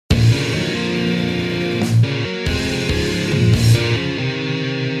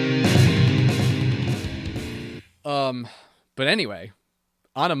But anyway,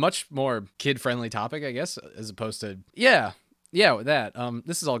 on a much more kid-friendly topic, I guess, as opposed to with that.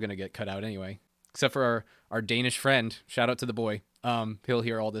 This is all gonna get cut out anyway, except for our Danish friend. Shout out to the boy. He'll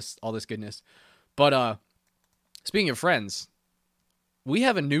hear all this goodness. But speaking of friends, we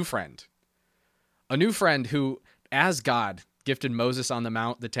have a new friend who, as God gifted Moses on the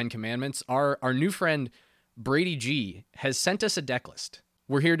Mount the 10 Commandments. Our new friend Brady G has sent us a deck list.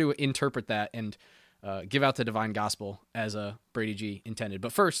 We're here to interpret that and give out the divine gospel as Brady G intended.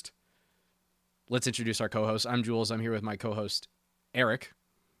 But first, let's introduce our co-host. I'm Jules. I'm here with my co-host, Eric.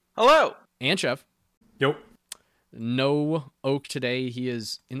 Hello. And Chev. Yo. No Oak today. He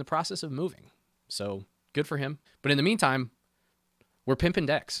is in the process of moving. So good for him. But in the meantime, we're pimping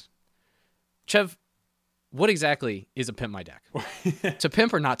decks. Chev, what exactly is a Pimp My Deck? To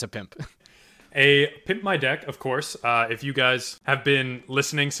pimp or not to pimp? A Pimp My Deck, of course. If you guys have been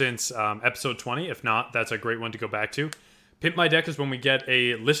listening since episode 20, if not, that's a great one to go back to. Pimp My Deck is when we get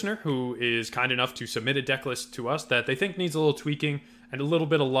a listener who is kind enough to submit a deck list to us that they think needs a little tweaking and a little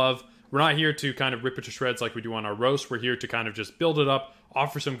bit of love. We're not here to kind of rip it to shreds like we do on our roast. We're here to kind of just build it up,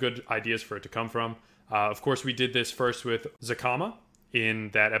 offer some good ideas for it to come from. Of course, we did this first with Zakama in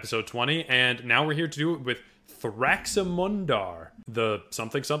that episode 20, and now we're here to do it with THRAXIMUNDAR. The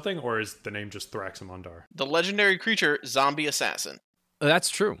something, or is the name just THRAXIMUNDAR? The legendary creature, zombie assassin. That's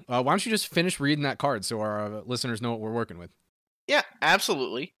true. Why don't you just finish reading that card so our listeners know what we're working with? Yeah,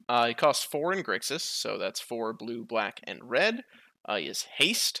 absolutely. It costs 4 in Grixis, so that's 4 blue, black, and red. He is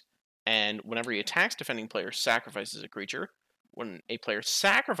haste, and whenever he attacks, defending player sacrifices a creature. When a player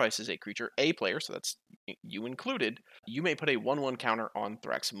sacrifices a creature, so that's you included, you may put a 1/1 counter on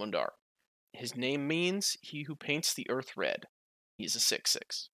THRAXIMUNDAR. His name means he who paints the earth red. He's a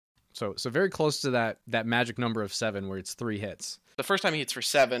 6/6. So very close to that magic number of 7 where it's 3 hits. The first time he hits for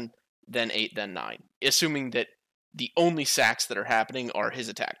 7, then 8, then 9. Assuming that the only sacks that are happening are his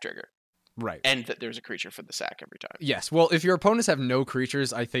attack trigger. Right. And that there's a creature for the sack every time. Yes. Well, if your opponents have no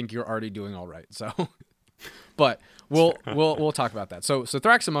creatures, I think you're already doing all right. So, but we'll talk about that. So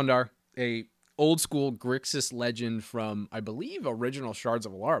THRAXIMUNDAR, a old school Grixis legend from, I believe, original Shards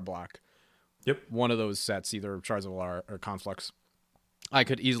of Alara block. Yep. One of those sets, either Shards of Alara or Conflux. I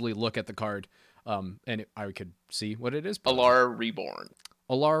could easily look at the card, and I could see what it is. Alara Reborn.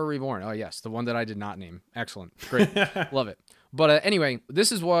 Alara Reborn. Oh yes, the one that I did not name. Excellent, great, love it. But anyway,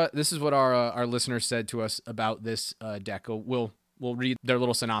 this is what our listeners said to us about this deck. We'll read their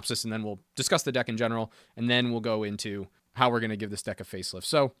little synopsis, and then we'll discuss the deck in general, and then we'll go into how we're going to give this deck a facelift.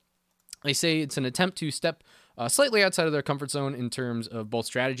 So they say it's an attempt to step slightly outside of their comfort zone in terms of both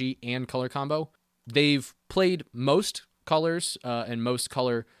strategy and color combo. They've played most colors and most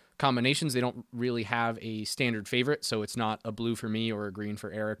color combinations. They don't really have a standard favorite, so it's not a blue for me or a green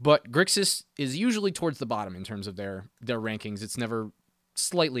for Eric. But Grixis is usually towards the bottom in terms of their rankings. It's never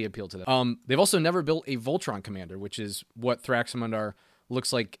slightly appealed to them. They've also never built a Voltron commander, which is what THRAXIMUNDAR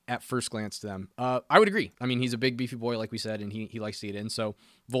looks like at first glance to them. I would agree. I mean, he's a big, beefy boy, like we said, and he likes to get in, so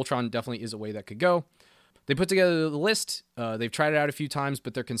Voltron definitely is a way that could go. They put together the list. They've tried it out a few times,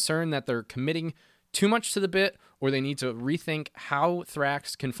 but they're concerned that they're committing too much to the bit, or they need to rethink how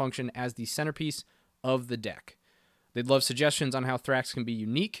Thrax can function as the centerpiece of the deck. They'd love suggestions on how Thrax can be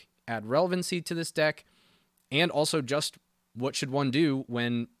unique, add relevancy to this deck, and also just what should one do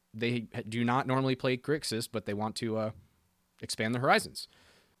when they do not normally play Grixis, but they want to expand their horizons.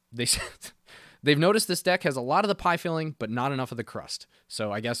 They've noticed this deck has a lot of the pie filling, but not enough of the crust.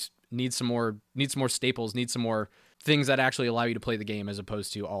 So I guess needs some more staples, needs some more things that actually allow you to play the game as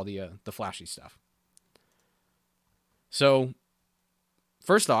opposed to all the flashy stuff. So,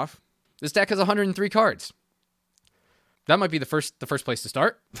 first off, this deck has 103 cards. That might be the first place to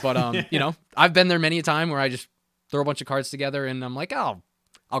start, but you know, I've been there many a time where I just throw a bunch of cards together and I'm like, oh,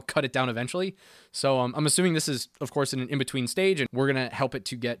 I'll cut it down eventually. So I'm assuming this is, of course, in an in-between stage, and we're gonna help it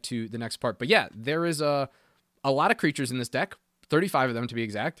to get to the next part. But yeah, there is a lot of creatures in this deck, 35 of them to be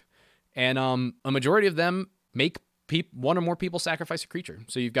exact, and a majority of them make one or more people sacrifice a creature.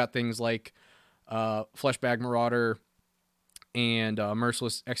 So you've got things like Fleshbag Marauder and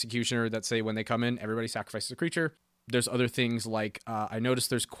Merciless Executioner that say when they come in, everybody sacrifices a creature. There's other things like, I noticed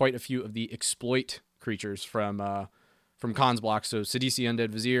there's quite a few of the exploit creatures from Khan's block. So Sidisi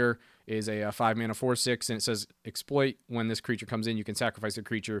Undead Vizier is a 5-mana 4/6, and it says exploit. When this creature comes in, you can sacrifice a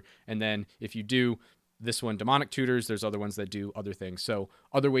creature, and then if you do, this one Demonic Tutors. There's other ones that do other things. So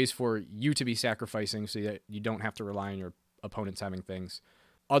other ways for you to be sacrificing so that you don't have to rely on your opponents having things.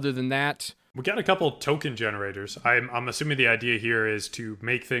 Other than that, we got a couple token generators. I'm assuming the idea here is to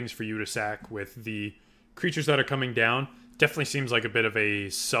make things for you to sack with the creatures that are coming down. Definitely seems like a bit of a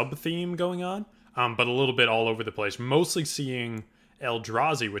sub-theme going on. but a little bit all over the place. Mostly seeing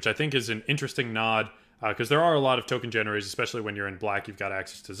Eldrazi, which I think is an interesting nod, because there are a lot of token generators, especially when you're in black, you've got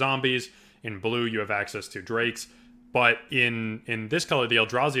access to zombies. In blue, you have access to drakes. But in this color, the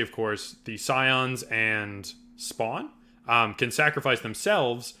Eldrazi, of course, the Scions and Spawn can sacrifice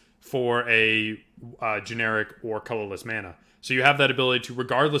themselves for a generic or colorless mana. So you have that ability to,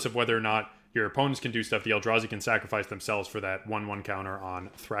 regardless of whether or not your opponents can do stuff, the Eldrazi can sacrifice themselves for that 1/1 counter on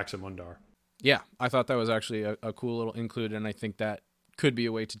THRAXIMUNDAR. Yeah, I thought that was actually a cool little include, and I think that could be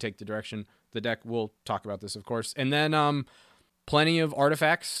a way to take the direction the deck. We'll talk about this, of course. And then plenty of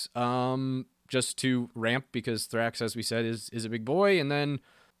artifacts just to ramp, because Thrax, as we said, is a big boy. And then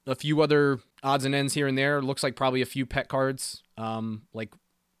a few other odds and ends here and there. Looks like probably a few pet cards, like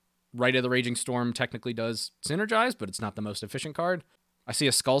Rite of the Raging Storm technically does synergize, but it's not the most efficient card. I see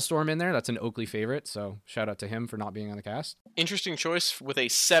a Skullstorm in there. That's an Oakley favorite, so shout out to him for not being on the cast. Interesting choice with a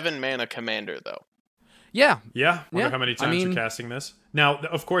 7-mana commander, though. Yeah. Wonder how many times you're casting this. Now,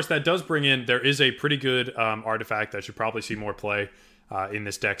 of course, that does bring in, there is a pretty good artifact that should probably see more play in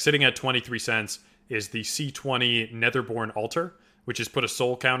this deck. Sitting at 23 cents is the C20 Netherborn Altar, which is put a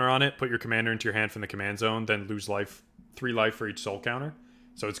soul counter on it, put your commander into your hand from the command zone, then lose 3 life for each soul counter.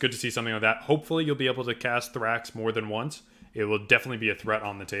 So it's good to see something like that. Hopefully you'll be able to cast Thrax more than once. It will definitely be a threat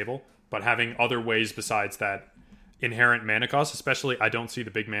on the table, but having other ways besides that inherent mana cost, especially, I don't see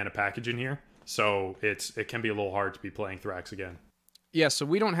the big mana package in here, so it can be a little hard to be playing Thrax again. Yeah, so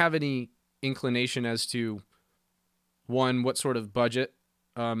we don't have any inclination as to, one, what sort of budget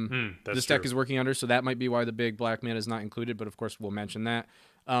this deck is working under, so that might be why the big black mana is not included, but of course we'll mention that.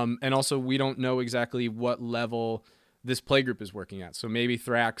 And also, we don't know exactly what level this playgroup is working at, so maybe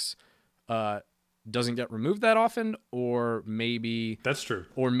Thrax doesn't get removed that often, or maybe that's true,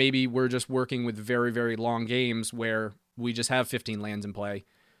 or maybe we're just working with very, very long games where we just have 15 lands in play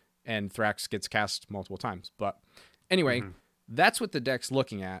and Thrax gets cast multiple times. But anyway, that's what the deck's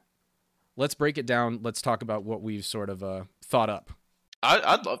looking at. Let's break it down. Let's talk about what we've sort of thought up.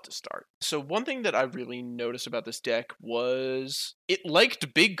 I'd love to start. So one thing that I really noticed about this deck was it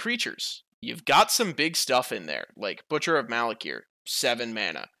liked big creatures. You've got some big stuff in there, like Butcher of Malakir, 7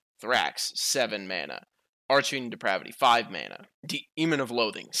 mana. Thrax, 7 mana. Archfiend Depravity, 5 mana. Demon of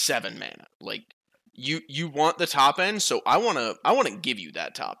Loathing, 7 mana. Like, you want the top end, so I wanna give you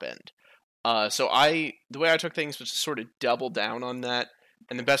that top end. So the way I took things was to sort of double down on that,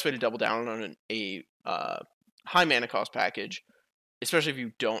 and the best way to double down on a high mana cost package, especially if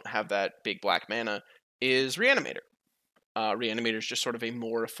you don't have that big black mana, is Reanimator. Reanimator is just sort of a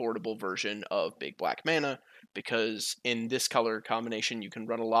more affordable version of big black mana, because in this color combination you can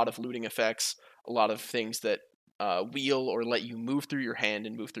run a lot of looting effects, a lot of things that wheel or let you move through your hand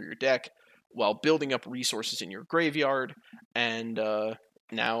and move through your deck while building up resources in your graveyard. And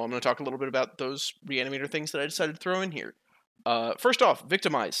now I'm going to talk a little bit about those Reanimator things that I decided to throw in here. First off,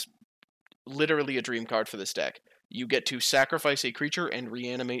 Victimize. Literally a dream card for this deck. You get to sacrifice a creature and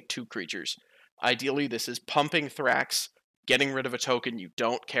reanimate 2 creatures. Ideally, this is pumping Thrax, getting rid of a token you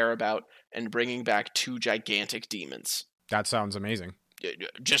don't care about, and bringing back 2 gigantic demons. That sounds amazing.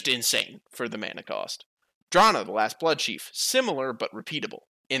 Just insane for the mana cost. Drana, the Last Blood Chief, similar but repeatable.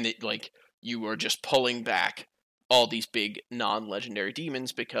 In that, like, you are just pulling back all these big non-legendary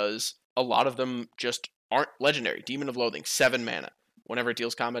demons because a lot of them just aren't legendary. Demon of Loathing, 7 mana. Whenever it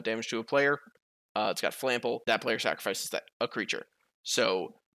deals combat damage to a player, it's got Flample. That player sacrifices a creature.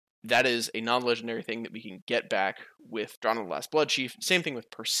 So that is a non-legendary thing that we can get back with Drana, the Last Blood Chief. Same thing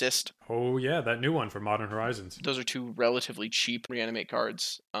with Persist. Oh yeah, that new one for Modern Horizons. Those are 2 relatively cheap reanimate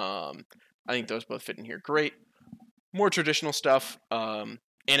cards. I think those both fit in here great. More traditional stuff.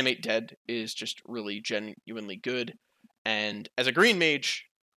 Animate Dead is just really genuinely good. And as a green mage,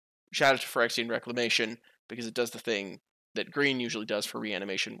 shout out to Phyrexian Reclamation, because it does the thing that green usually does for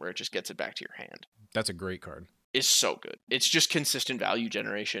reanimation, where it just gets it back to your hand. That's a great card. It's so good. It's just consistent value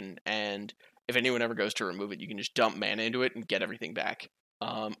generation, and if anyone ever goes to remove it, you can just dump mana into it and get everything back.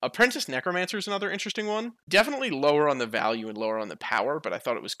 Apprentice Necromancer is another interesting one. Definitely lower on the value and lower on the power, but I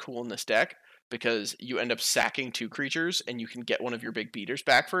thought it was cool in this deck, because you end up sacking 2 creatures, and you can get one of your big beaters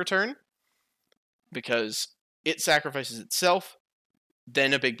back for a turn, because it sacrifices itself,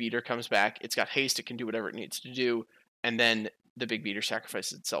 then a big beater comes back, it's got haste, it can do whatever it needs to do, and then the big beater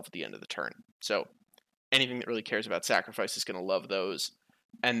sacrifices itself at the end of the turn. So anything that really cares about sacrifice is going to love those.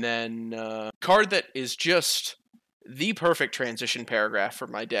 And then card that is just the perfect transition paragraph for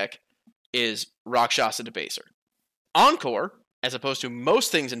my deck is Rakshasa Debaser. Encore, as opposed to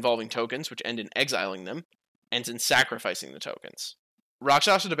most things involving tokens, which end in exiling them, ends in sacrificing the tokens.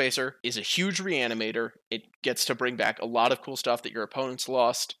 Rakshasa Debaser is a huge reanimator. It gets to bring back a lot of cool stuff that your opponents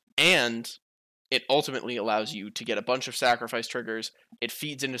lost, and it ultimately allows you to get a bunch of sacrifice triggers. It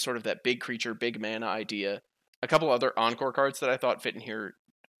feeds into sort of that big creature, big mana idea. A couple other Encore cards that I thought fit in here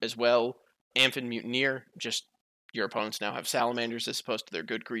as well. Amphin Mutineer, just your opponents now have salamanders as opposed to their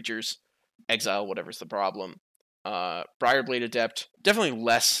good creatures. Exile whatever's the problem. Briarblade Adept, definitely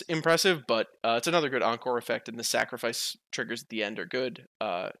less impressive, but it's another good Encore effect, and the sacrifice triggers at the end are good.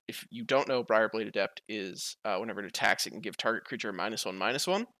 If you don't know, Briarblade Adept is whenever it attacks, it can give target creature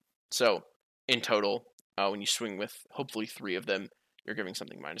 -1/-1. So, in total, when you swing with hopefully 3 of them, you're giving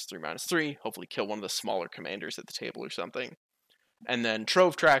something -3/-3, hopefully kill one of the smaller commanders at the table or something. And then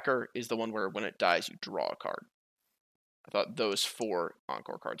Trove Tracker is the one where when it dies, you draw a card. I thought those 4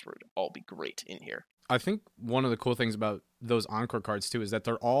 Encore cards would all be great in here. I think one of the cool things about those Encore cards, too, is that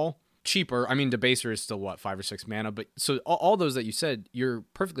they're all cheaper. I mean, Debaser is still, 5 or 6 mana? But so all those that you said, you're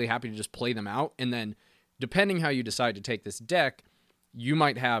perfectly happy to just play them out. And then, depending how you decide to take this deck, you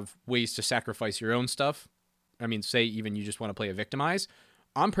might have ways to sacrifice your own stuff. I mean, say even you just want to play a Victimize.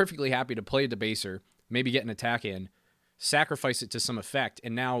 I'm perfectly happy to play a Debaser, maybe get an attack in, sacrifice it to some effect,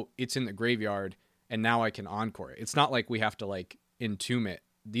 and now it's in the graveyard, and now I can Encore it. It's not like we have to, entomb it.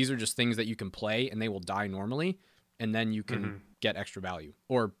 These are just things that you can play, and they will die normally, and then you can get extra value.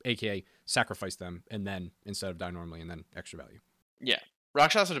 Or, aka, sacrifice them, and then, instead of die normally, and then extra value. Yeah.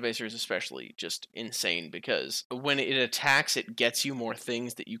 Rakshasa Debaser is especially just insane, because when it attacks, it gets you more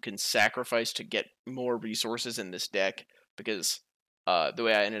things that you can sacrifice to get more resources in this deck, because the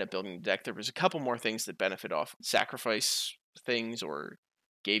way I ended up building the deck, there was a couple more things that benefit off sacrifice things, or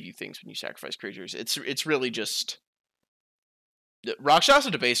gave you things when you sacrifice creatures. It's really just...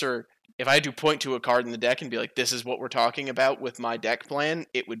 Rakshasa Debaser, if I had to point to a card in the deck and be like, this is what we're talking about with my deck plan,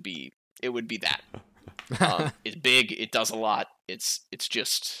 it would be that. It's big, it does a lot, it's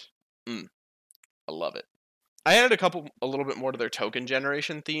just... I love it. I added a little bit more to their token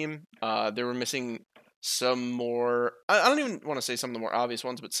generation theme. They were missing some more... I don't even want to say some of the more obvious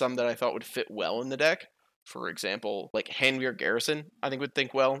ones, but some that I thought would fit well in the deck. For example, Hanweir Garrison, I think would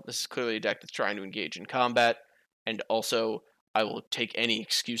think well. This is clearly a deck that's trying to engage in combat, and also I will take any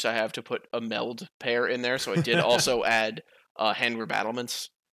excuse I have to put a meld pair in there, so I did also add Hanweir Battlements.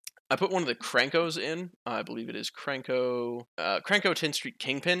 I put one of the Krankos in. I believe it is Kranko 10th Street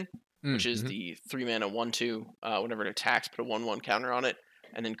Kingpin, which is the 3-mana 1/2. Whenever it attacks, put a 1/1 counter on it,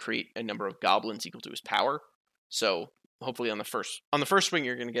 and then create a number of goblins equal to his power. So hopefully on the first swing,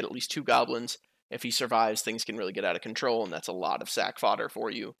 you're going to get at least 2 goblins. If he survives, things can really get out of control, and that's a lot of sack fodder for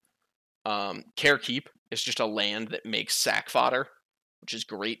you. Carekeep is just a land that makes sack fodder, which is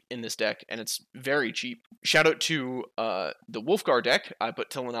great in this deck, and it's very cheap. Shout out to the Wolfgar deck. I put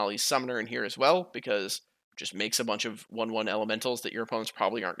Tilinali's Summoner in here as well, because it just makes a bunch of 1/1 elementals that your opponents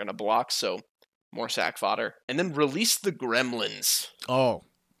probably aren't going to block, so more sack fodder. And then Release the Gremlins. Oh,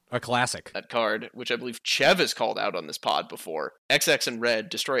 a classic. That card, which I believe Chev has called out on this pod before. XX and red,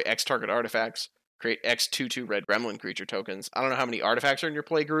 destroy X target artifacts, create X 2/2 red gremlin creature tokens. I don't know how many artifacts are in your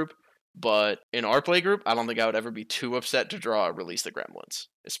play group, but in our play group, I don't think I would ever be too upset to draw Release the Gremlins,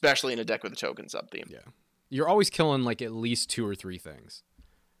 especially in a deck with a token sub-theme. Yeah. You're always killing at least 2 or 3 things.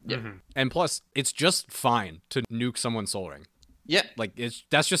 Yeah. And plus, it's just fine to nuke someone's Soul Ring. Yeah.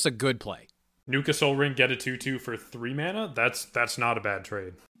 That's just a good play. Nuke a Soul Ring, get a 2/2 for 3 mana? That's not a bad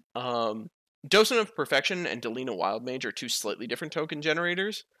trade. Docent of Perfection and Delina Wildmage are 2 slightly different token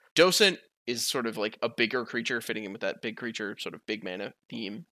generators. Docent is sort of a bigger creature, fitting in with that big creature, sort of big mana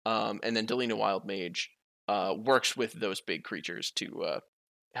theme. And then Delina Wildmage works with those big creatures to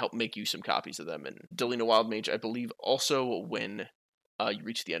help make you some copies of them. And Delina Wildmage, I believe, also when you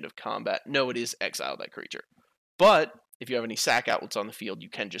reach the end of combat, no, it is exile that creature. But if you have any sack outlets on the field, you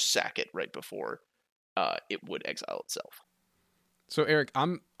can just sack it right before it would exile itself. So Eric,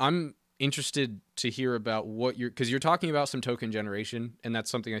 I'm interested to hear about because you're talking about some token generation, and that's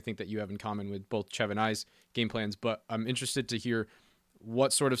something I think that you have in common with both Chev and I's game plans, but I'm interested to hear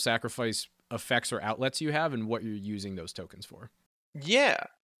what sort of sacrifice effects or outlets you have and what you're using those tokens for. Yeah.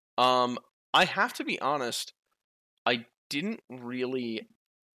 I have to be honest, I didn't really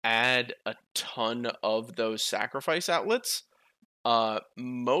add a ton of those sacrifice outlets,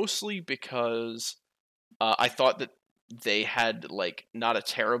 mostly because I thought that they had not a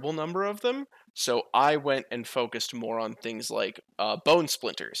terrible number of them, so I went and focused more on things like Bone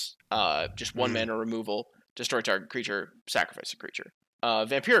Splinters, just 1 mana removal, destroy target creature, sacrifice a creature.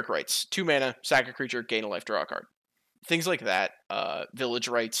 Vampiric Rites, 2 mana, sack a creature, gain a life, draw a card. Things like that. Village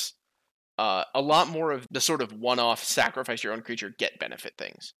Rites, a lot more of the sort of one-off sacrifice your own creature, get benefit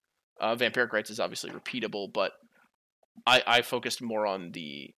things. Vampiric Rites is obviously repeatable, but I focused more on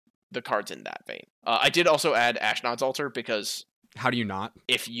the cards in that vein. I did also add Ashnod's Altar because How do you not?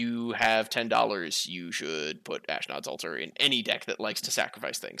 If you have $10, you should put Ashnod's Altar in any deck that likes to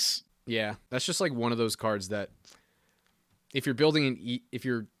sacrifice things. Yeah, that's just like one of those cards that if you're building if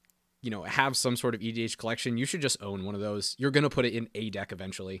you're, have some sort of EDH collection, you should just own one of those. You're going to put it in a deck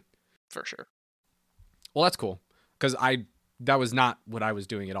eventually. For sure. Well, that's cool. Because that was not what I was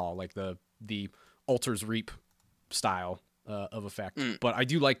doing at all. Like the Altar's Reap style of effect. But I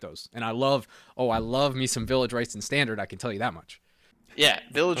do like those. And I love me some Village Rites in Standard. I can tell you that much. Yeah,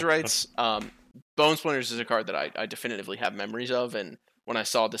 Village Rites. Bone Splinters is a card that I definitively have memories of. And when I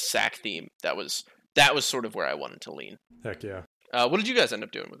saw the sack theme, that was sort of where I wanted to lean. Heck yeah. What did you guys end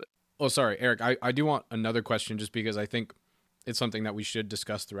up doing with it? Oh, sorry, Eric. I do want another question just because I think it's something that we should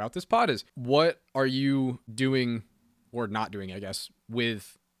discuss throughout this pod is what are you doing or not doing, I guess,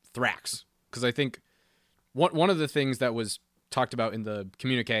 with Thrax? Because I think one of the things that was talked about in the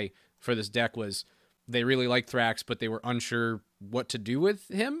communique for this deck was they really liked Thrax, but they were unsure what to do with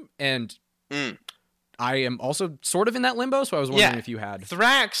him. And I am also sort of in that limbo, so I was wondering if you had.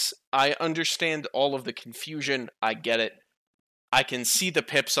 Thrax, I understand all of the confusion. I get it. I can see the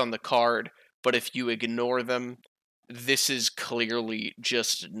pips on the card, but if you ignore them, this is clearly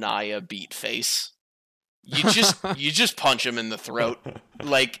just Naya beat face. You just punch him in the throat.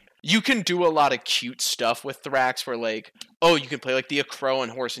 Like, you can do a lot of cute stuff with Thrax where, like, you can play like the Crow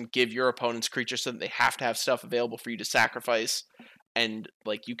and Horse and give your opponent's creatures so that they have to have stuff available for you to sacrifice. And,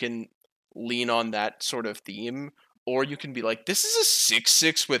 like, you can lean on that sort of theme. Or you can be like, this is a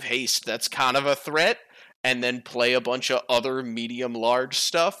 6/6 with haste. That's kind of a threat. And then play a bunch of other medium-large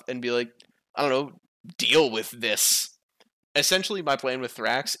stuff and be like, I don't know, deal with this. Essentially, my plan with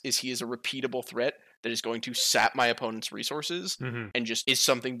Thrax is he is a repeatable threat that is going to sap my opponent's resources and just is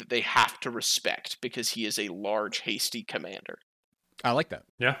something that they have to respect because he is a large, hasty commander. I like that.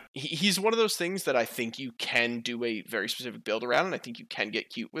 Yeah. He's one of those things that I think you can do a very specific build around, and I think you can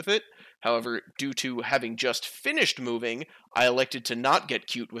get cute with it. However, due to having just finished moving, I elected to not get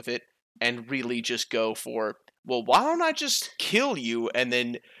cute with it and really just go for, well, why don't I just kill you, and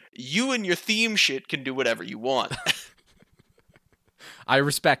then you and your theme shit can do whatever you want. I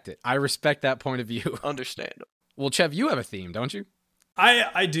respect it. I respect that point of view. Understandable. Well, Chev, you have a theme, don't you?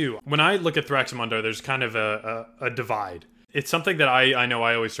 I do. When I look at THRAXIMUNDAR, there's kind of a divide. It's something that I know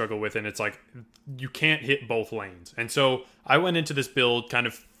I always struggle with, and it's like, you can't hit both lanes. And so I went into this build kind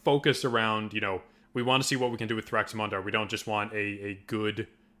of focused around, we want to see what we can do with THRAXIMUNDAR. We don't just want a good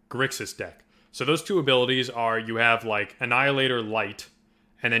Grixis deck. So those two abilities are, you have like Annihilator Light,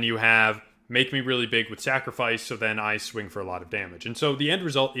 and then you have Make Me Really Big with Sacrifice, so then I swing for a lot of damage. And so the end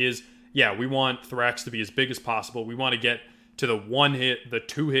result is, we want Thrax to be as big as possible. We want to get to the 1-hit, the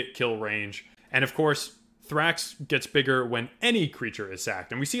 2-hit kill range. And of course, Thrax gets bigger when any creature is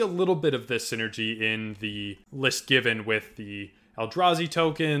sacked. And we see a little bit of this synergy in the list given with the Eldrazi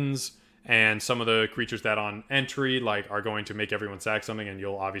tokens and some of the creatures that on entry are going to make everyone sack something, and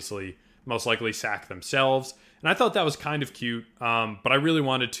you'll obviously most likely sack themselves. And I thought that was kind of cute, but I really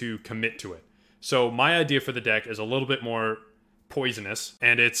wanted to commit to it. So my idea for the deck is a little bit more poisonous,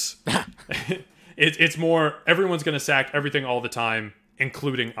 and it's it's more everyone's going to sack everything all the time,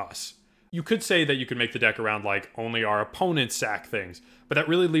 including us. You could say that you could make the deck around only our opponents sack things, but that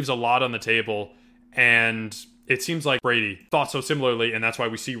really leaves a lot on the table, and it seems like Brady thought so similarly, and that's why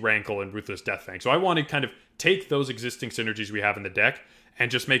we see Rankle and Ruthless Deathfang. So I want to kind of take those existing synergies we have in the deck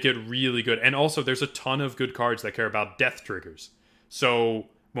and just make it really good. And also, there's a ton of good cards that care about death triggers. So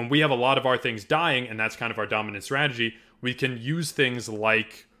when we have a lot of our things dying, and that's kind of our dominant strategy, we can use things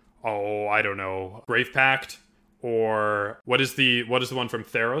like, I don't know, Grave Pact, or what is the one from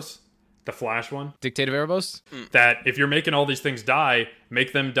Theros? The Flash one? Dictate of Erebos? That if you're making all these things die,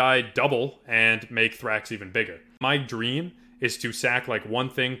 make them die double and make Thrax even bigger. My dream is to sack one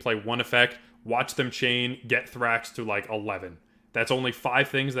thing, play one effect, watch them chain, get Thrax to 11. That's only 5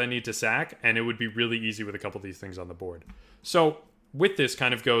 things that I need to sack, and it would be really easy with a couple of these things on the board. So with this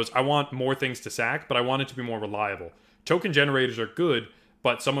kind of goes, I want more things to sack, but I want it to be more reliable. Token generators are good,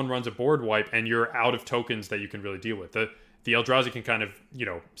 but someone runs a board wipe and you're out of tokens that you can really deal with. The Eldrazi can kind of,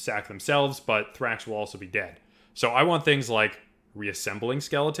 sack themselves, but Thrax will also be dead. So I want things like Reassembling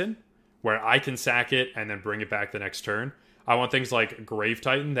Skeleton, where I can sack it and then bring it back the next turn. I want things like Grave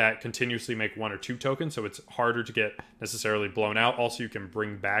Titan that continuously make 1 or 2 tokens, so it's harder to get necessarily blown out. Also, you can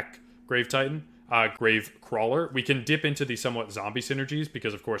bring back Grave Titan. Grave Crawler. We can dip into the somewhat zombie synergies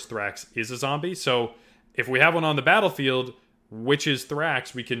because, of course, Thrax is a zombie. So if we have one on the battlefield, which is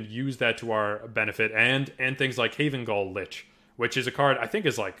Thrax, we can use that to our benefit. And things like Havengall Lich, which is a card I think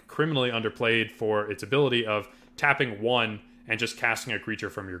is criminally underplayed for its ability of tapping 1 and just casting a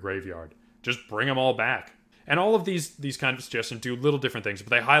creature from your graveyard. Just bring them all back. And all of these kind of suggestions do little different things, but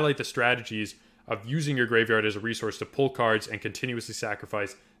they highlight the strategies of using your graveyard as a resource to pull cards and continuously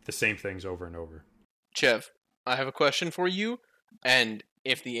sacrifice the same things over and over. Chev, I have a question for you, and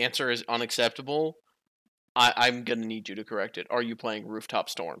if the answer is unacceptable, I'm gonna need you to correct it. Are you playing Rooftop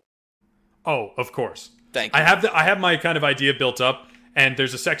Storm? Oh, of course. Thank you. I have my kind of idea built up, and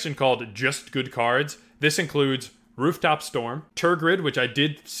there's a section called Just Good Cards. This includes Rooftop Storm, Turgrid, which I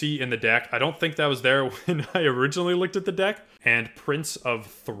did see in the deck. I don't think that was there when I originally looked at the deck. And Prince of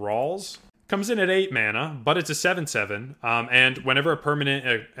Thralls comes in at 8 mana, but it's a 7/7. And whenever a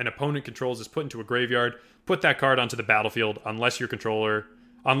permanent an opponent controls is put into a graveyard, put that card onto the battlefield under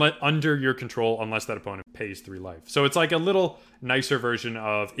your control, unless that opponent pays 3 life. So it's like a little nicer version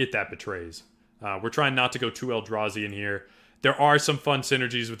of It That Betrays. We're trying not to go too Eldrazi in here. There are some fun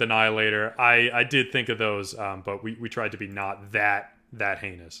synergies with Annihilator. I did think of those, but we tried to be not that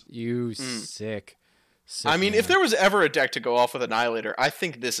heinous. You sick. I mean, if there was ever a deck to go off with Annihilator, I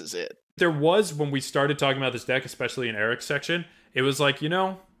think this is it. There was, when we started talking about this deck, especially in Eric's section, it was like,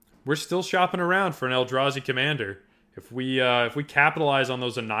 we're still shopping around for an Eldrazi commander. If we capitalize on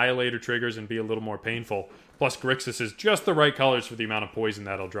those Annihilator triggers and be a little more painful, plus Grixis is just the right colors for the amount of poison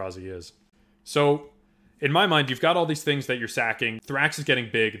that Eldrazi is. So, in my mind, you've got all these things that you're sacking. Thrax is getting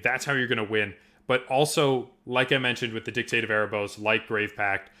big. That's how you're going to win. But also, like I mentioned with the Dictate of Erebos, like Grave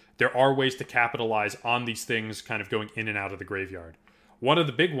Pact, there are ways to capitalize on these things kind of going in and out of the graveyard. One of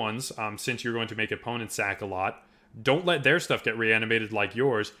the big ones, since you're going to make opponents sack a lot, don't let their stuff get reanimated like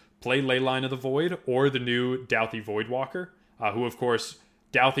yours. Play Leyline of the Void or the new Douthie Voidwalker, who, of course,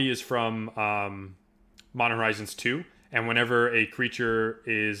 Douthie is from Modern Horizons 2. And whenever a creature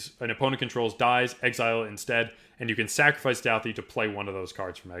an opponent controls dies, exile it instead, and you can sacrifice Douthie to play one of those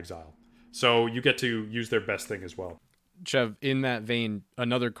cards from exile. So you get to use their best thing as well. Chev, in that vein,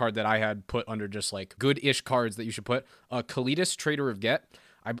 another card that I had put under just like good-ish cards that you should put, Kalidas, Trader of Get.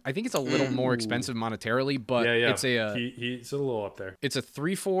 I think it's a little more expensive monetarily, but it's he's a little up there. It's a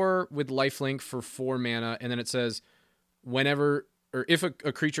 3/4 with lifelink for 4 mana, and then it says whenever or if a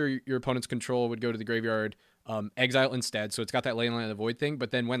creature your opponent's control would go to the graveyard, exile instead. So it's got that Leyline of the Void thing,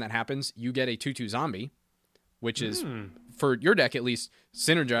 but then when that happens, you get a 2/2 zombie, which is, for your deck at least,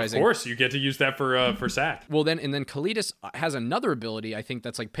 synergizing. Of course, you get to use that for sack. Well, then Kalidas has another ability, I think,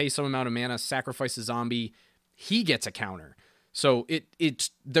 that's like pay some amount of mana, sacrifice a zombie, he gets a counter. So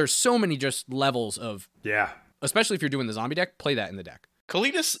there's so many just levels of, especially if you're doing the zombie deck, play that in the deck.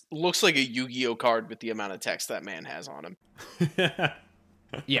 Kalidas looks like a Yu-Gi-Oh card with the amount of text that man has on him.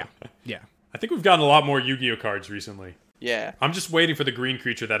 Yeah. I think we've gotten a lot more Yu-Gi-Oh cards recently. Yeah. I'm just waiting for the green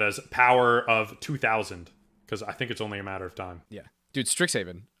creature that has power of 2,000, because I think it's only a matter of time. Yeah. Dude,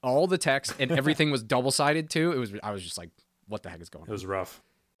 Strixhaven, all the text and everything was double-sided too. I was just like, what the heck is going on? It was rough.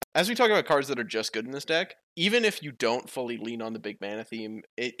 As we talk about cards that are just good in this deck, even if you don't fully lean on the big mana theme,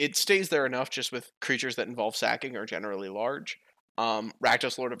 it stays there enough just with creatures that involve sacking are generally large.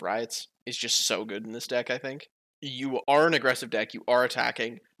 Rakdos, Lord of Riots, is just so good in this deck, I think. You are an aggressive deck, you are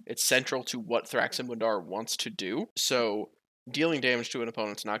attacking, it's central to what THRAXIMUNDAR wants to do, so dealing damage to an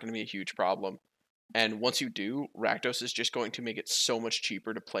opponent's not going to be a huge problem. And once you do, Rakdos is just going to make it so much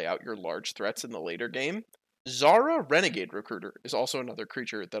cheaper to play out your large threats in the later game. Zara Renegade Recruiter is also another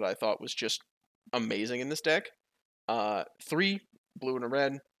creature that I thought was just amazing in this deck. 3, blue and a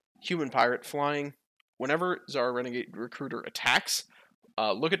red, human pirate flying. Whenever Zara Renegade Recruiter attacks,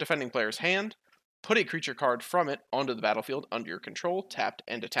 look at defending player's hand, put a creature card from it onto the battlefield under your control, tapped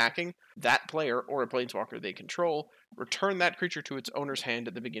and attacking. That player, or a planeswalker they control, return that creature to its owner's hand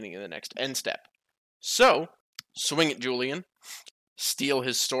at the beginning of the next end step. So, swing at Julian, steal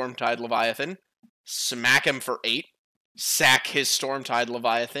his Stormtide Leviathan, smack him for 8, sack his Stormtide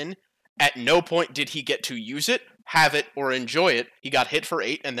Leviathan. At no point did he get to use it, have it, or enjoy it. He got hit for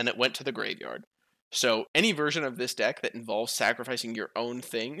 8, and then it went to the graveyard. So any version of this deck that involves sacrificing your own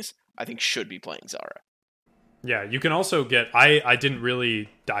things, I think should be playing Zara. Yeah, you can also get... I didn't really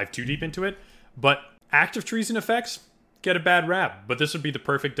dive too deep into it, but active treason effects get a bad rap. But this would be the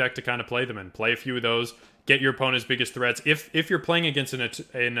perfect deck to kind of play them in. Play a few of those, get your opponent's biggest threats. If you're playing against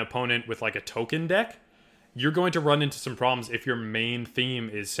an opponent with like a token deck, you're going to run into some problems if your main theme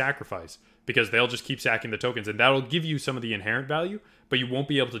is sacrifice, because they'll just keep sacking the tokens, and that'll give you some of the inherent value, but you won't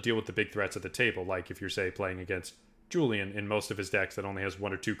be able to deal with the big threats at the table, like if you're, say, playing against Julian in most of his decks that only has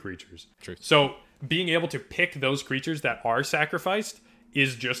 1 or 2 creatures. True. So being able to pick those creatures that are sacrificed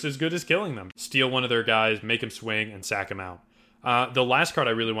is just as good as killing them. Steal one of their guys, make him swing, and sack him out. The last card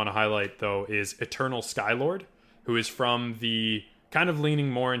I really want to highlight, though, is Eternal Skylord, who is from the kind of leaning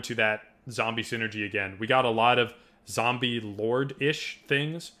more into that zombie synergy again. We got a lot of zombie lord-ish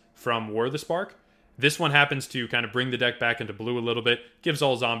things from War of the Spark. This one happens to kind of bring the deck back into blue a little bit, gives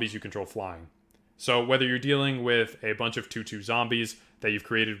all zombies you control flying. So whether you're dealing with a bunch of 2/2 zombies that you've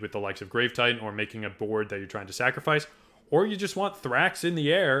created with the likes of Grave Titan, or making a board that you're trying to sacrifice, or you just want Thrax in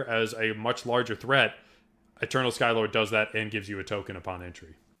the air as a much larger threat, Eternal Skylord does that and gives you a token upon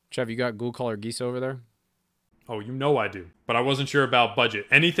entry. Chev, you got Ghoul-Caller Geese over there? Oh, you know I do. But I wasn't sure about budget.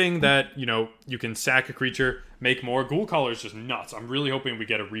 Anything that, you can sack a creature, make more. Ghoul-Caller is just nuts. I'm really hoping we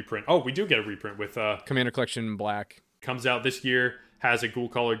get a reprint. Oh, we do get a reprint with... Commander Collection Black. Comes out this year, has a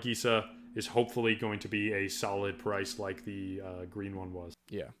Ghoul-Caller Gisa, is hopefully going to be a solid price like the green one was.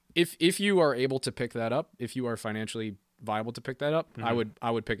 Yeah. If you are able to pick that up, if you are financially viable to pick that up, I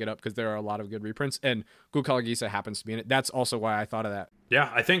would pick it up, because there are a lot of good reprints, and Ghoul-Caller Gisa happens to be in it. That's also why I thought of that.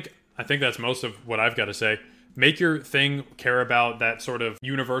 Yeah, I think that's most of what I've got to say. Make your thing care about that sort of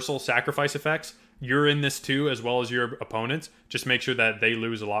universal sacrifice effects. You're in this too, as well as your opponents. Just make sure that they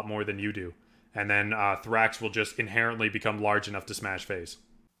lose a lot more than you do. And then Thrax will just inherently become large enough to smash face.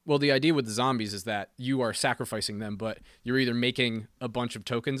 Well, the idea with the zombies is that you are sacrificing them, but you're either making a bunch of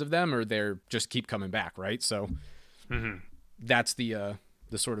tokens of them, or they're just keep coming back, right? So that's the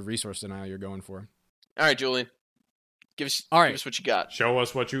sort of resource denial you're going for. All right, Julian. Give us what you got. Show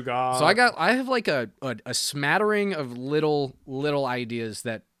us what you got. So I have like a smattering of little ideas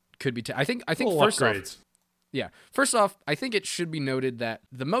that could be. I think first upgrades. First off, I think it should be noted that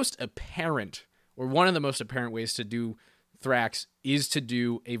the most apparent, or one of the most apparent ways to do Thrax is to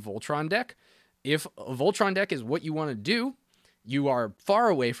do a Voltron deck. If a Voltron deck is what you want to do, you are far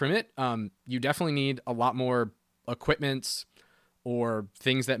away from it. You definitely need a lot more equipments or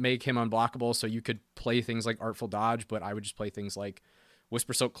things that make him unblockable. So you could play things like Artful Dodge, but I would just play things like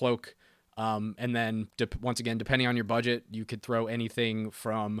Whisper Soak Cloak. And then once again, depending on your budget, you could throw anything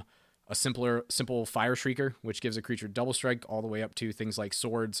from a simple Fire Shrieker, which gives a creature double strike, all the way up to things like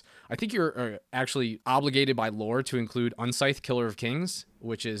swords. I think you're actually obligated by lore to include Unscythe, Killer of Kings,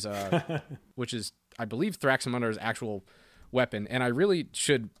 which is I believe Thraximundar's actual weapon. And I really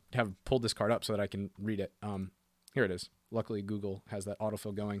should have pulled this card up so that I can read it. Here it is. Luckily, Google has that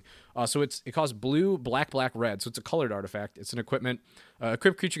autofill going. So it costs blue, black, red. So it's a colored artifact. It's an equipment.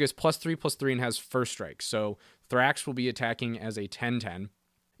 Equipped creature gets +3/+3 and has first strike. So Thrax will be attacking as a 10/10.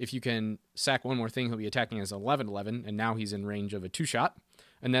 If you can sack one more thing, he'll be attacking as 11/11, and now he's in range of a 2-shot.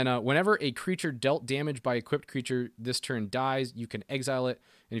 And then whenever a creature dealt damage by equipped creature this turn dies, you can exile it.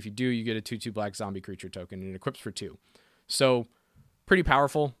 And if you do, you get a 2/2 black zombie creature token, and it equips for 2. So pretty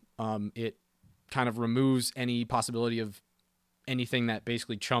powerful. It kind of removes any possibility of anything that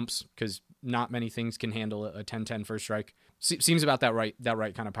basically chumps, because not many things can handle a 10/10 first strike. Seems about that right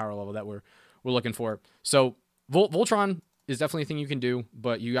kind of power level that we're looking for. So Voltron is definitely a thing you can do,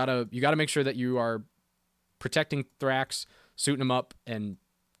 but you gotta make sure that you are protecting Thrax, suiting him up, and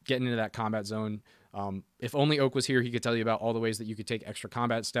getting into that combat zone. If only Oak was here, he could tell you about all the ways that you could take extra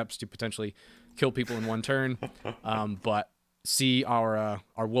combat steps to potentially kill people in one turn. But see our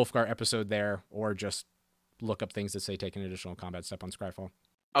Wolfgar episode there, or just look up things that say take an additional combat step on Scryfall.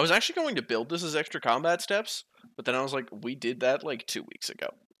 I was actually going to build this as extra combat steps, but then I was like, we did that like 2 weeks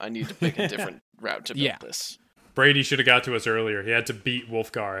ago. I need to pick a different route to build this. Brady should have got to us earlier. He had to beat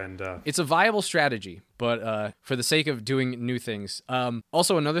Wolfgar, and it's a viable strategy, but for the sake of doing new things.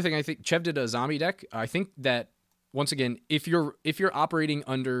 Also, another thing, I think Chev did a zombie deck. I think that once again, if you're operating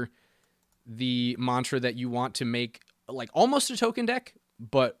under the mantra that you want to make like almost a token deck,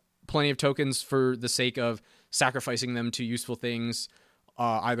 but plenty of tokens for the sake of sacrificing them to useful things,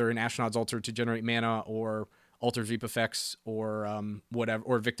 either an Astronaut's Altar to generate mana, or Alter Reap effects, or whatever,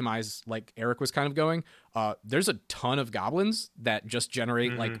 or Victimize, like Eric was kind of going. There's a ton of goblins that just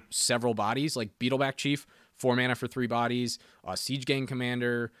generate like several bodies, like Beetleback Chief, 4 mana for 3 bodies, Siege Gang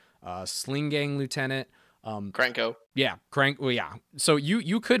Commander, Sling Gang Lieutenant, Cranko. Yeah, Well, yeah. So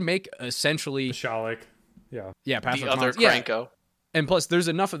you could make essentially Shalik. Yeah. Yeah, the other Cranko. Yeah. And plus, there's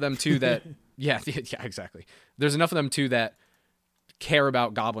enough of them too that yeah, exactly. There's enough of them too that care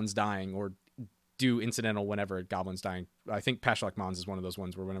about goblins dying, or do incidental whenever a goblin's dying. I think Pashalak Mons is one of those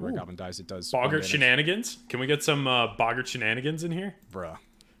ones where whenever a goblin dies, it does Boggart Shenanigans. Can we get some Boggart Shenanigans in here? Bruh. I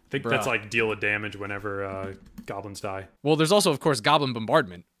think that's like deal of damage whenever goblins die. Well, there's also, of course, Goblin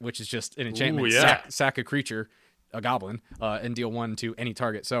Bombardment, which is just an enchantment. Ooh, yeah. Sack a creature, a goblin, and deal 1 to any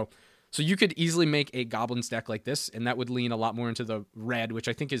target. So you could easily make a goblins deck like this, and that would lean a lot more into the red, which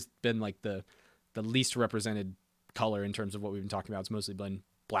I think has been like the least represented color in terms of what we've been talking about. It's mostly been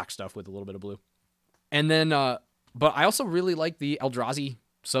black stuff with a little bit of blue. And then, but I also really like the Eldrazi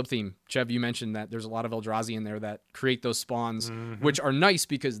sub-theme. Chev, you mentioned that there's a lot of Eldrazi in there that create those spawns, which are nice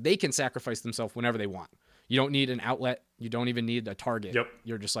because they can sacrifice themselves whenever they want. You don't need an outlet. You don't even need a target. Yep.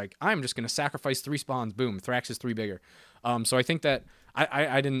 You're just like, I'm just going to sacrifice 3 spawns. Boom. Thrax is 3 bigger. So I think that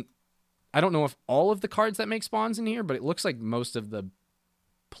I don't know if all of the cards that make spawns in here, but it looks like most of the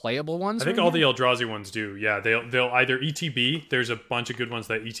playable ones. I think all the Eldrazi ones do. Yeah, they'll either ETB. There's a bunch of good ones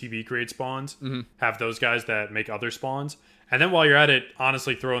that ETB create spawns. Have those guys that make other spawns. And then while you're at it,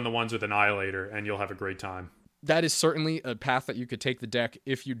 honestly, throw in the ones with Annihilator, and you'll have a great time. That is certainly a path that you could take the deck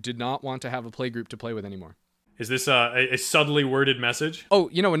if you did not want to have a play group to play with anymore. Is this a subtly worded message? Oh,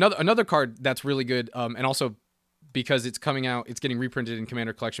 another card that's really good, and also because it's coming out, it's getting reprinted in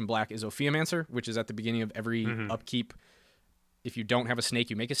Commander Collection Black, is Ophiomancer, which is at the beginning of every upkeep. If you don't have a snake,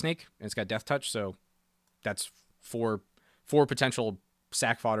 you make a snake, and it's got Death Touch, so that's four potential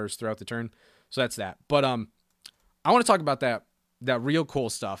sack fodders throughout the turn. So that's that. But I want to talk about that real cool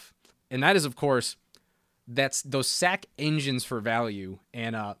stuff, and that is, of course, that's those sack engines for value,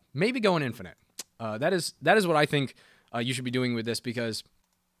 and maybe going infinite. That is what I think you should be doing with this, because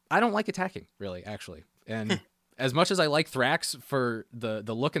I don't like attacking, really, actually. And as much as I like Thrax for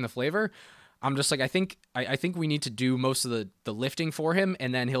the look and the flavor, I'm just like, I think we need to do most of the lifting for him,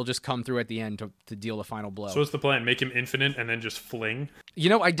 and then he'll just come through at the end to deal the final blow. So what's the plan? Make him infinite and then just fling?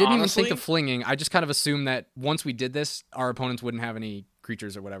 I didn't even think of flinging. I just kind of assumed that once we did this, our opponents wouldn't have any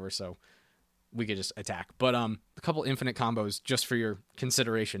creatures or whatever, so we could just attack. But a couple infinite combos just for your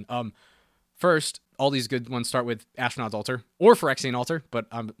consideration. First, all these good ones start with Astronaut's Altar or Phyrexian Altar, but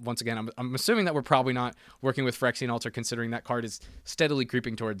once again, I'm assuming that we're probably not working with Phyrexian Altar, considering that card is steadily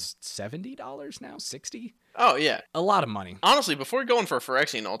creeping towards $70 now, $60. Oh yeah, a lot of money. Honestly, before going for a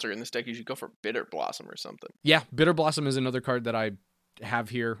Phyrexian Altar in this deck, you should go for Bitter Blossom or something. Yeah, Bitter Blossom is another card that I have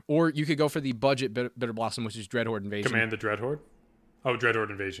here, or you could go for the budget Bitter Blossom, which is Dreadhorde Invasion. Command the Dreadhorde. Oh, Dreadhorde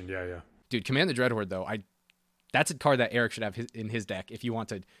Invasion. Yeah. Dude, Command the Dreadhorde though. That's a card that Eric should have in his deck if you want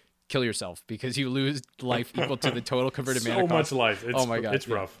to kill yourself, because you lose life equal to the total converted mana cost. So much life. Oh my god, it's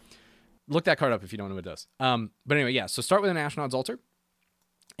rough. Look that card up if you don't know what it does. But anyway, yeah. So start with an Astronaut's Altar,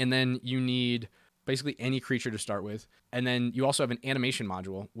 and then you need basically any creature to start with, and then you also have an Animation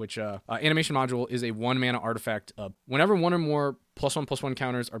Module, which Animation Module is a 1 mana artifact. Whenever one or more +1/+1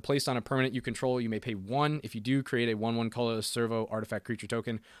 counters are placed on a permanent you control, you may pay 1. If you do, create a 1/1 colorless servo artifact creature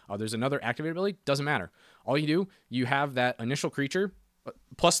token. There's another activated ability. Doesn't matter. All you do, you have that initial creature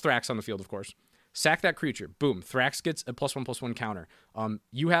plus Thrax on the field, of course. Sack that creature. Boom. Thrax gets a +1/+1 counter.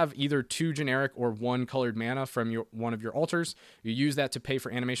 You have either 2 generic or 1 colored mana from one of your altars. You use that to pay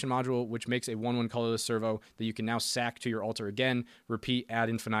for Animation Module, which makes a 1/1 colorless servo that you can now sack to your altar again, repeat ad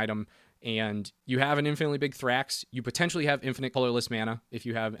infinitum, and you have an infinitely big Thrax. You potentially have infinite colorless mana if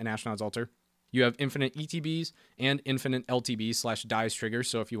you have an Astronaut's Altar. You have infinite ETBs and infinite LTBs/dies triggers,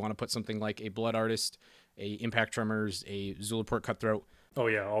 so if you want to put something like a Blood Artist, a Impact Tremors, a Zulaport Cutthroat. Oh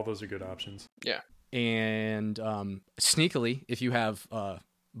yeah, all those are good options. Yeah. And sneakily, if you have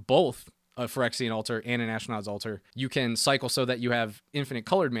both a Phyrexian Altar and an Astronaut's Altar, you can cycle so that you have infinite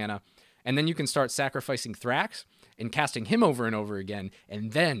colored mana, and then you can start sacrificing Thrax and casting him over and over again,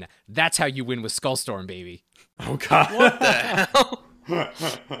 and then that's how you win with Skullstorm, baby. Oh god. What the hell?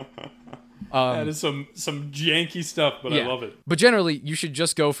 That is some janky stuff, but yeah. I love it. But generally, you should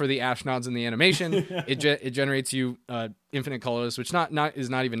just go for the Ashnod's and the animation. It generates you infinite colorless, which is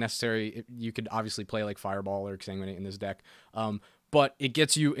not even necessary. You could obviously play like Fireball or Exsanguinate in this deck. But it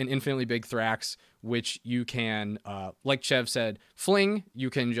gets you an infinitely big Thrax, which you can, like Chev said, fling. You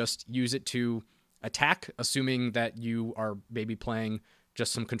can just use it to attack, assuming that you are maybe playing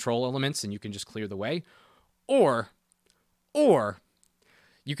just some control elements and you can just clear the way. Or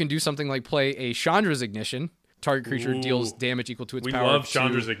you can do something like play a Chandra's Ignition. Target creature deals damage equal to its power. We love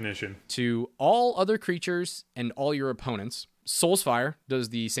Chandra's Ignition. To all other creatures and all your opponents. Soul's Fire does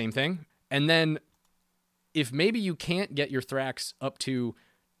the same thing. And then if maybe you can't get your Thrax up to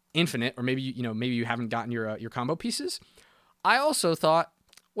infinite, or maybe you haven't gotten your combo pieces, I also thought,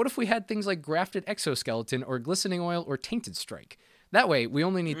 what if we had things like Grafted Exoskeleton or Glistening Oil or Tainted Strike? That way, we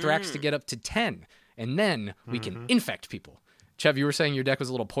only need Thrax to get up to 10, and then we can infect people. Chev, you were saying your deck was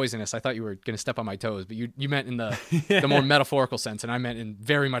a little poisonous. I thought you were going to step on my toes, but you meant in the more metaphorical sense, and I meant in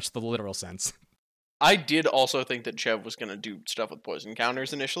very much the literal sense. I did also think that Chev was going to do stuff with poison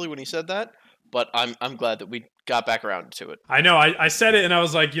counters initially when he said that, but I'm glad that we got back around to it. I know. I said it, and I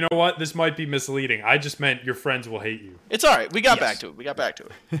was like, you know what? This might be misleading. I just meant your friends will hate you. It's all right. We got back to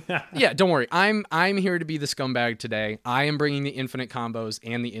it. Yeah, don't worry. I'm here to be the scumbag today. I am bringing the infinite combos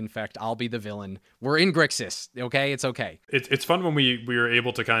and the infect. I'll be the villain. We're in Grixis, okay? It's okay. It's fun when we are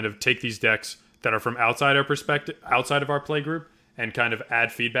able to kind of take these decks that are from outside our perspective, outside of our play group, and kind of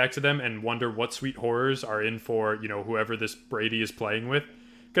add feedback to them and wonder what sweet horrors are in for, whoever this Brady is playing with.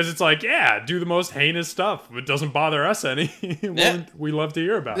 Because it's like, yeah, do the most heinous stuff. It doesn't bother us any. We love to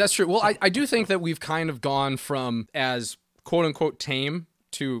hear about it. That's true. Well, I do think that we've kind of gone from as quote-unquote tame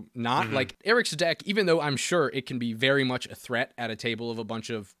to not. Like, Eric's deck, even though I'm sure it can be very much a threat at a table of a bunch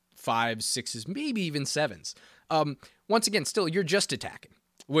of 5s, 6s, maybe even 7s. Once again, still, you're just attacking.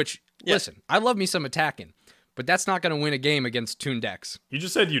 Which, listen, I love me some attacking. But that's not going to win a game against tuned decks. You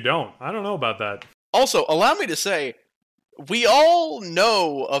just said you don't. I don't know about that. Also, allow me to say, we all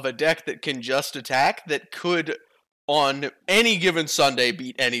know of a deck that can just attack that could, on any given Sunday,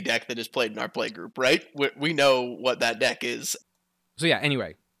 beat any deck that is played in our play group, right? We know what that deck is. So yeah,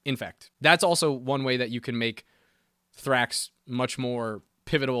 anyway, Infect. That's also one way that you can make Thrax much more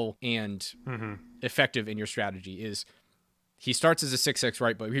pivotal and effective in your strategy is he starts as a 6/6,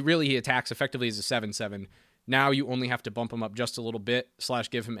 right? But he attacks effectively as a 7/7. Now you only have to bump him up just a little bit,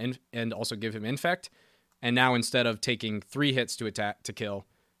 / give him and also give him Infect. And now instead of taking 3 hits to attack to kill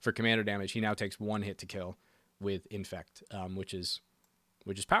for commander damage, he now takes 1 hit to kill with Infect, which is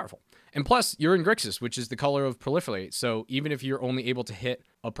powerful. And plus, you're in Grixis, which is the color of Proliferate. So even if you're only able to hit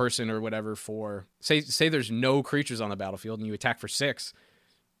a person or whatever for say there's no creatures on the battlefield and you attack for 6,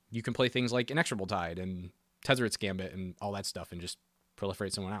 you can play things like Inexorable Tide and Tezzeret's Gambit and all that stuff and just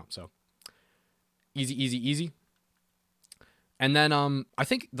proliferate someone out. So easy. And then I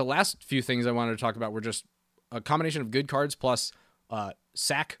think the last few things I wanted to talk about were just a combination of good cards plus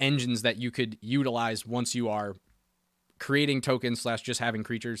sack engines that you could utilize once you are creating tokens / just having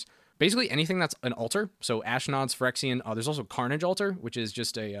creatures. Basically anything that's an altar. So Ashnod's Phyrexian. There's also Carnage Altar, which is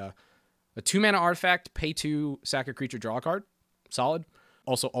just a 2-mana artifact, pay 2, sack a creature, draw a card. Solid.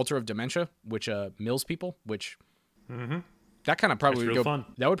 Also Altar of Dementia, which mills people, which that kind of probably would go fun.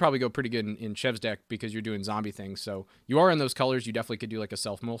 That would probably go pretty good in Chev's deck because you're doing zombie things. So you are in those colors. You definitely could do like a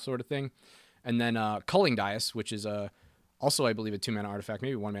self-mill sort of thing. And then Culling Dais, which is also, I believe, a 2-mana artifact,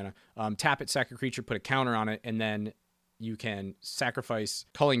 maybe 1 mana. Tap it, sack a creature, put a counter on it, and then you can sacrifice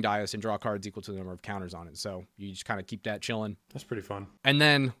Culling Dais and draw cards equal to the number of counters on it. So you just kind of keep that chilling. That's pretty fun. And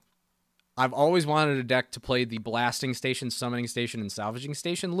then I've always wanted a deck to play the Blasting Station, Summoning Station, and Salvaging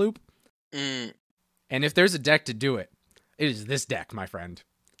Station loop. And if there's a deck to do it, it is this deck, my friend.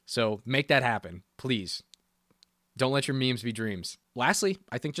 So make that happen, please. Don't let your memes be dreams. Lastly,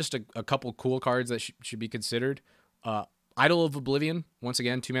 I think just a couple cool cards that should be considered. Idol of Oblivion, once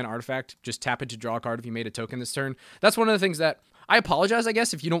again, 2-mana artifact. Just tap it to draw a card if you made a token this turn. That's one of the things that I apologize, I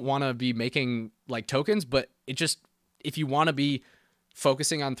guess, if you don't want to be making like tokens, but it just, if you want to be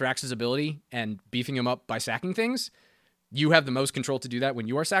focusing on Thrax's ability and beefing him up by sacking things, you have the most control to do that when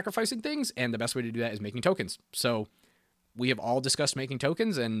you are sacrificing things, and the best way to do that is making tokens. So we have all discussed making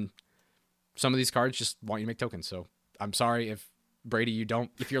tokens, and some of these cards just want you to make tokens. So I'm sorry if, Brady, you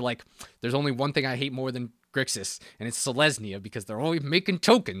don't. If you're like, there's only one thing I hate more than Grixis, and it's Selesnya, because they're only making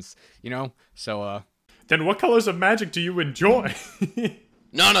tokens, you know? So, Then what colors of Magic do you enjoy?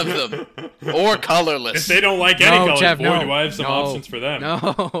 None of them. Or colorless. If they don't like any colors, Jeff, boy, do I have some options for them.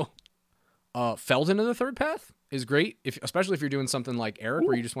 No. Feldon in the third path is great, especially if you're doing something like Eric,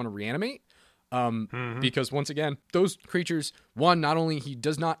 where you just want to reanimate. Because once again, those creatures, one, not only he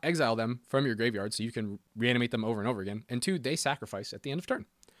does not exile them from your graveyard, so you can reanimate them over and over again, and 2, they sacrifice at the end of turn,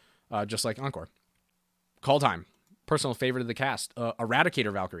 just like Encore. Call Time, personal favorite of the cast,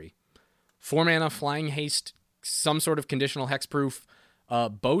 Eradicator Valkyrie, 4-mana, flying haste, some sort of conditional hexproof,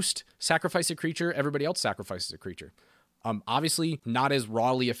 boast, sacrifice a creature, everybody else sacrifices a creature. Obviously not as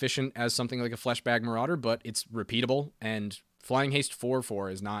rawly efficient as something like a Fleshbag Marauder, but it's repeatable, and flying haste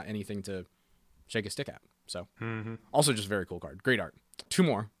 4/4 is not anything to shake a stick at. So also just very cool card. Great art. 2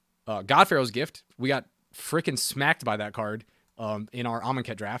 more. Godpharaoh's Gift. We got freaking smacked by that card in our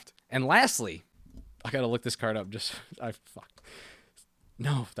Amonkhet draft. And lastly, I gotta look this card up.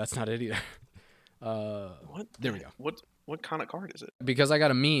 No, that's not it either. What? There we go. What kind of card is it? Because I got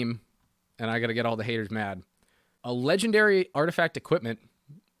a meme, and I gotta get all the haters mad. A legendary artifact equipment,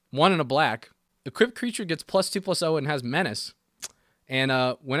 1 and a black. Equipped creature gets +2/+0 and has menace. And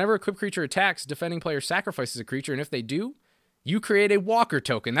whenever equipped creature attacks, defending player sacrifices a creature, and if they do, you create a Walker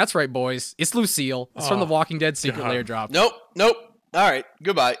token. That's right, boys. It's Lucille. It's from the Walking Dead Secret Lair drop. Nope. All right,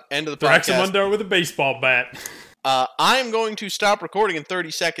 goodbye. End of the podcast. THRAXIMUNDAR with a baseball bat. I'm going to stop recording in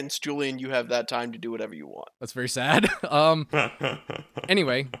 30 seconds. Julian, you have that time to do whatever you want. That's very sad.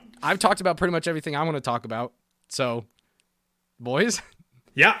 Anyway, I've talked about pretty much everything I want to talk about. So, boys.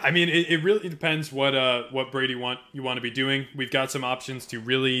 Yeah, I mean, it really depends what Brady you want to be doing. We've got some options to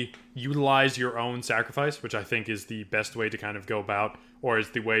really utilize your own sacrifice, which I think is the best way to kind of go about, or is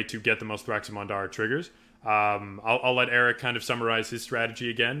the way to get the most THRAXIMUNDAR triggers. I'll let Eric kind of summarize his strategy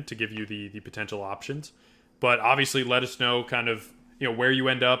again to give you the potential options. But obviously, let us know kind of where you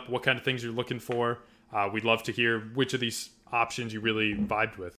end up, what kind of things you're looking for. We'd love to hear which of these options you really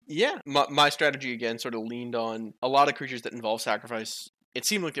vibed with. Yeah, my strategy again sort of leaned on a lot of creatures that involve sacrifice. It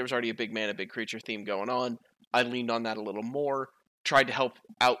seemed like there was already a big mana, big creature theme going on. I leaned on that a little more, tried to help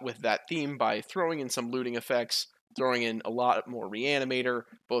out with that theme by throwing in some looting effects, throwing in a lot more Reanimator,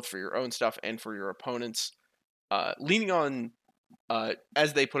 both for your own stuff and for your opponents. Leaning on,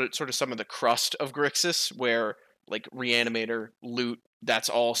 as they put it, sort of some of the crust of Grixis, where like Reanimator, loot, that's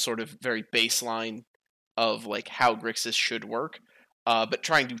all sort of very baseline of like how Grixis should work, but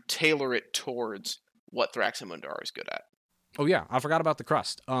trying to tailor it towards what Thraximundar is good at. Oh yeah, I forgot about the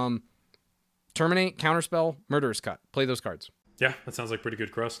crust. Terminate, Counterspell, Murderous Cut. Play those cards. Yeah, that sounds like pretty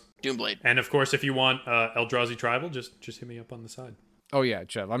good crust. Doomblade. And of course, if you want Eldrazi Tribal, just hit me up on the side. Oh yeah,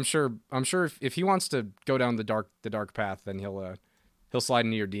 Chev. I'm sure if he wants to go down the dark path, then he'll slide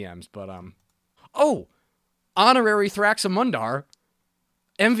into your DMs. But honorary Thraximundar,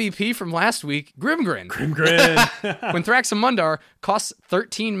 MVP from last week, Grimgrin. Grimgrin. When Thraximundar costs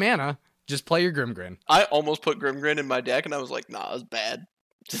 13 mana, just play your Grimgrin. I almost put Grimgrin in my deck, and I was like, nah, it's bad.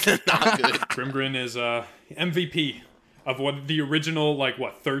 Not good. Grimgrin is MVP of what the original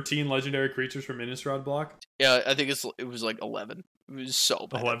 13 legendary creatures from Innistrad block. Yeah, I think it was like 11. It was so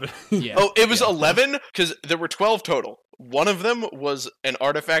bad. 11. Yeah. Oh, it was 11 because there were 12 total. One of them was an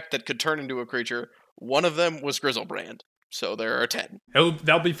artifact that could turn into a creature. One of them was Grizzlebrand. So there are 10.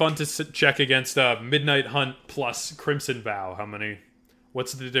 That'll be fun to check against Midnight Hunt plus Crimson Vow.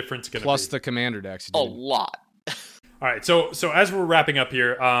 What's the difference going to be? Plus the commander decks. A lot. All right, so as we're wrapping up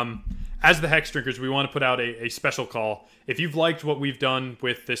here, as the Hexdrinkers, we want to put out a special call. If you've liked what we've done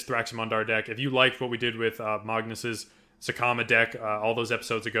with this Thraximundar deck, if you liked what we did with Magnus's Sakama deck all those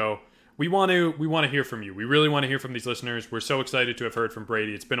episodes ago, we want to hear from you. We really want to hear from these listeners. We're so excited to have heard from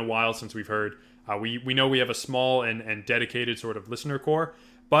Brady. It's been a while since we've heard. We know we have a small and dedicated sort of listener core,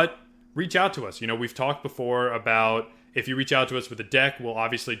 but reach out to us. We've talked before about if you reach out to us with a deck, we'll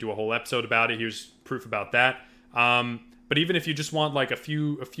obviously do a whole episode about it. Here's proof about that. But even if you just want like a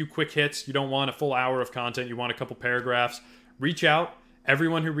few quick hits, you don't want a full hour of content, you want a couple paragraphs, reach out.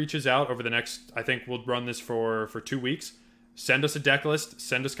 Everyone who reaches out over the next, I think we'll run this for 2 weeks. Send us a deck list,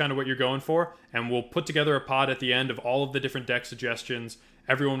 send us kind of what you're going for, and we'll put together a pod at the end of all of the different deck suggestions.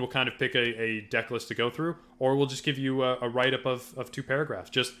 Everyone will kind of pick a deck list to go through, or we'll just give you a write-up of 2 paragraphs.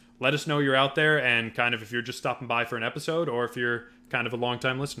 Just let us know you're out there, and kind of if you're just stopping by for an episode, or if you're kind of a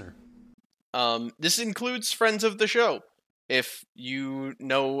long-time listener. This includes friends of the show. If you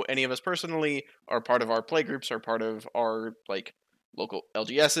know any of us personally, are part of our playgroups, are part of our local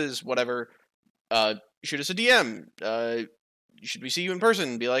LGSs, whatever, shoot us a DM. Should we see you in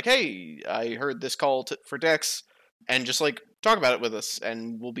person? Be like, hey, I heard this call for decks, and just talk about it with us,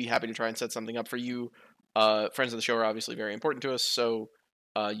 and we'll be happy to try and set something up for you. Friends of the show are obviously very important to us, so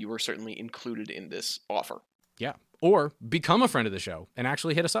you were certainly included in this offer. Yeah, or become a friend of the show and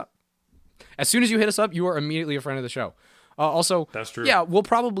actually hit us up. As soon as you hit us up, you are immediately a friend of the show. Also, that's true. Yeah, we'll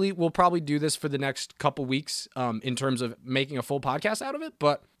probably do this for the next couple weeks in terms of making a full podcast out of it.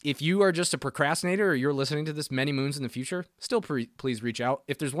 But if you are just a procrastinator or you're listening to this many moons in the future, still please reach out.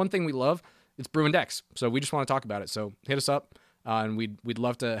 If there's one thing we love, it's brewing decks. So we just want to talk about it. So hit us up, and we'd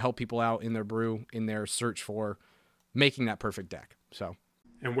love to help people out in their brew, in their search for making that perfect deck. So.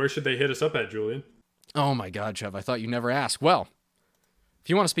 And where should they hit us up at, Julian? Oh my God, Chev, I thought you never asked. Well, if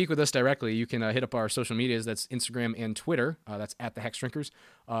you want to speak with us directly, you can hit up our social medias. That's Instagram and Twitter. That's at the Hexdrinkers.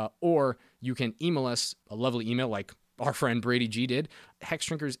 Or you can email us a lovely email like our friend Brady G did,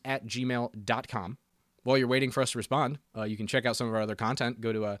 hexdrinkers@gmail.com. While you're waiting for us to respond, you can check out some of our other content.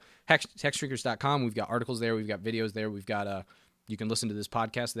 Go to hexdrinkers.com. We've got articles there. We've got videos there. We've got you can listen to this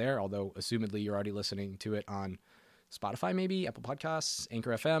podcast there, although assumedly you're already listening to it on Spotify, maybe, Apple Podcasts,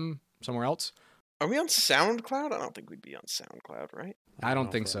 Anchor FM, somewhere else. Are we on SoundCloud? I don't think we'd be on SoundCloud, right? I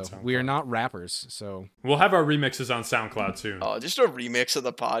don't think so. We are not rappers, so... We'll have our remixes on SoundCloud soon. Oh, just a remix of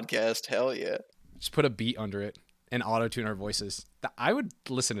the podcast. Hell yeah. Just put a beat under it and auto-tune our voices. I would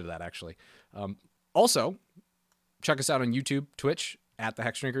listen to that, actually. Also, check us out on YouTube, Twitch, at the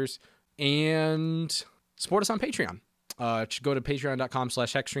Hexdrinkers, and support us on Patreon. Go to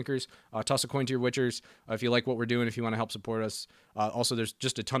patreon.com/hexdrinkers. Toss a coin to your witchers if you like what we're doing, if you want to help support us. Also, there's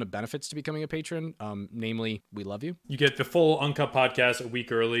just a ton of benefits to becoming a patron. Namely, we love you. You get the full uncut podcast a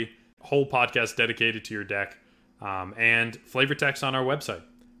week early, whole podcast dedicated to your deck, and flavor text on our website.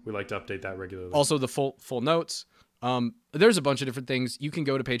 We like to update that regularly. Also, the full notes. There's a bunch of different things. You can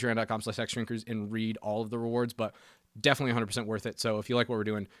go to patreon.com/hexdrinkers and read all of the rewards, but definitely 100% worth it. So if you like what we're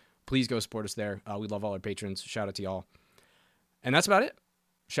doing, please go support us there. We love all our patrons. Shout out to y'all. And that's about it.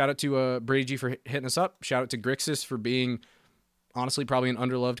 Shout out to Brady G for hitting us up. Shout out to Grixis for being honestly probably an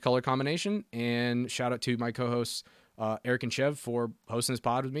underloved color combination. And shout out to my co-hosts Eric and Chev for hosting this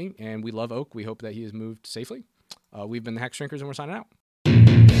pod with me. And we love Oak. We hope that he has moved safely. We've been the Hexdrinkers, and we're signing out.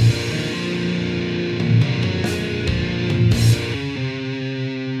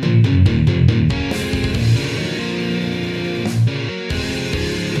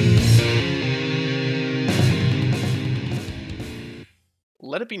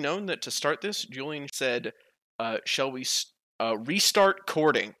 Let it be known that to start this, Julian said, shall we restart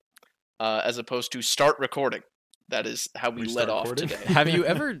courting as opposed to start recording. That is how we Restart led off courting? today. Have you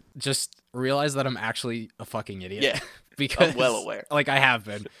ever just realized that I'm actually a fucking idiot? Yeah, Because I'm well aware. Like I have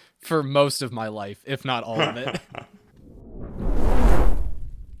been for most of my life, if not all of it.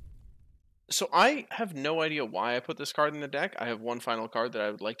 So I have no idea why I put this card in the deck. I have one final card that I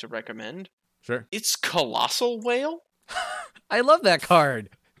would like to recommend. Sure. It's Colossal Whale. I love that card.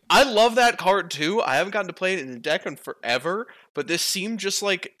 I love that card too. I haven't gotten to play it in the deck in forever, but this seemed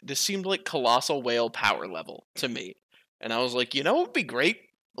like Colossal Whale power level to me. And I was like, you know what would be great?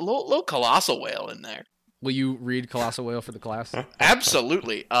 A little Colossal Whale in there. Will you read Colossal Whale for the class?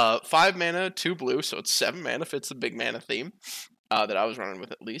 Absolutely. 5 mana, 2 blue, so it's 7 mana, fits the big mana theme that I was running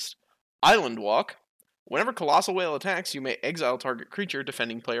with at least. Island Walk. Whenever Colossal Whale attacks, you may exile target creature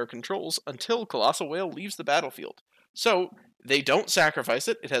defending player controls until Colossal Whale leaves the battlefield. So, they don't sacrifice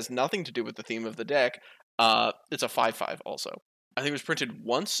it. It has nothing to do with the theme of the deck. It's a 5/5 also. I think it was printed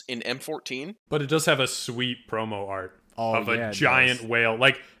once in M14. But it does have a sweet promo art of yeah, a giant whale.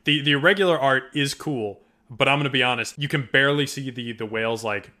 Like, the irregular art is cool, but I'm going to be honest, you can barely see the whale's,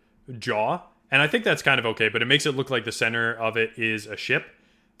 like, jaw. And I think that's kind of okay, but it makes it look like the center of it is a ship.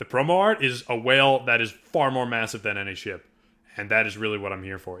 The promo art is a whale that is far more massive than any ship. And that is really what I'm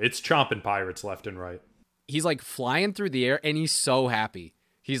here for. It's chomping pirates left and right. He's like flying through the air and he's so happy.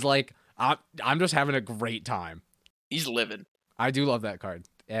 He's like, I'm just having a great time. He's living. I do love that card.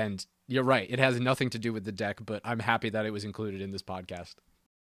 And you're right. It has nothing to do with the deck, but I'm happy that it was included in this podcast.